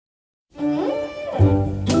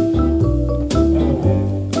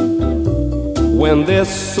when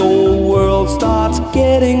this old world starts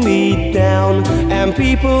getting me down, and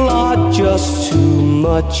people are just too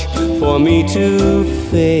much for me to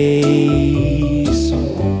face.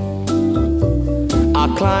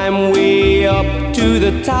 I climb way up to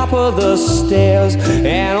the top of the stairs,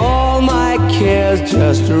 and all my cares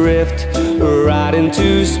just drift right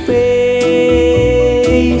into space.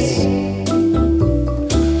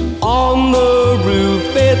 On the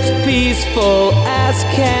roof it's peaceful as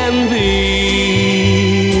can be,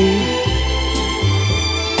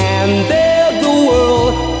 and there the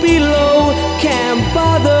world below can't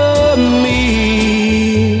bother me.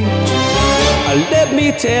 Let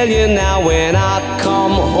me tell you now, when I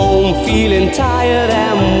come home feeling tired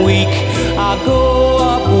and weak, I go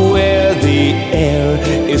up where the air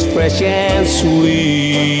is fresh and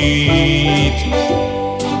sweet.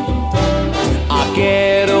 I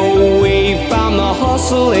get away from the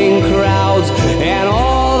hustling crowds and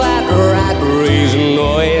all that rat race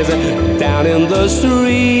noise down in the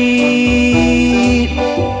street.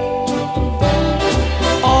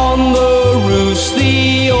 On the roof's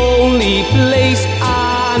the only place I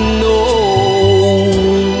know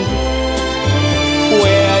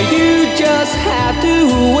where you just have to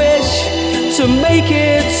wish to make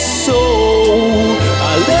it so.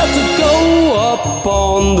 Let's go up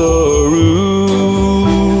on the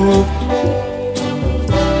roof.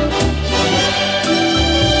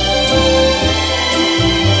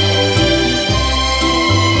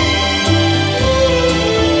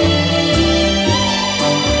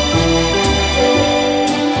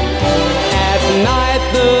 At night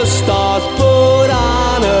the stars put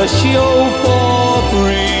on a show for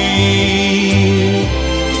free,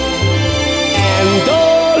 and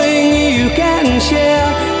darling, you can share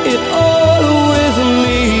it all with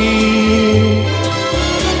me.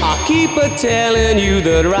 I keep a telling you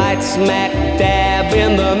that right smack dab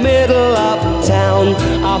in the middle of town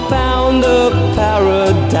I found a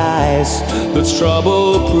paradise that's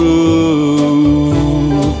trouble-proof.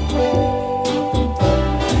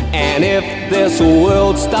 And if this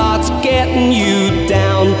world starts getting you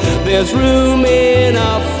down, there's room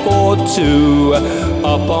enough for two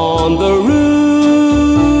up on the roof.